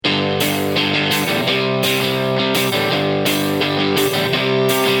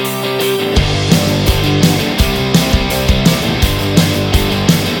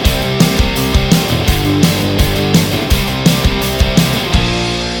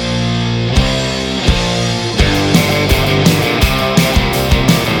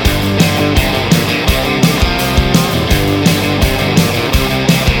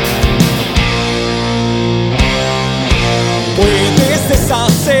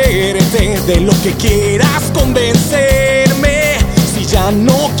convencerte de lo que quieras convencerme. Si ya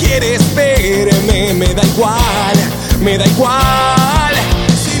no quieres verme, me da igual, me da igual.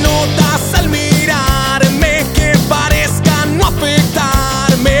 Si notas al mirarme que parezca no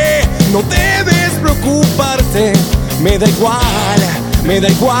afectarme, no debes preocuparte, me da igual, me da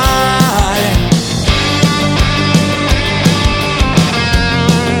igual.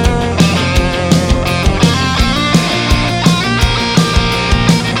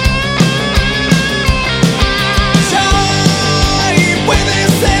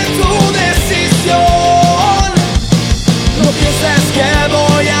 Que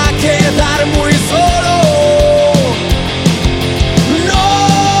voy a quedar muy solo. No,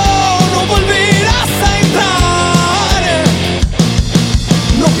 no volverás a entrar.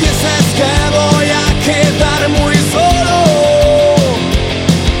 No pienses que voy a quedar muy solo.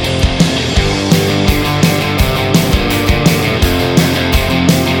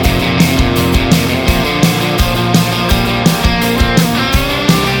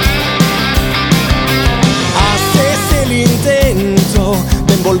 Haces el intento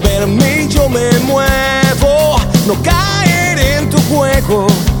de envolverme y yo me muevo. No caer en tu juego,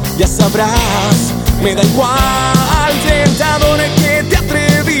 ya sabrás, me da igual. Tentador que te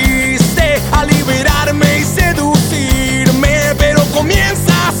atreviste a liberarme y seducirme, pero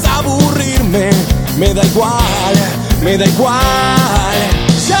comienzas a aburrirme, me da igual, me da igual.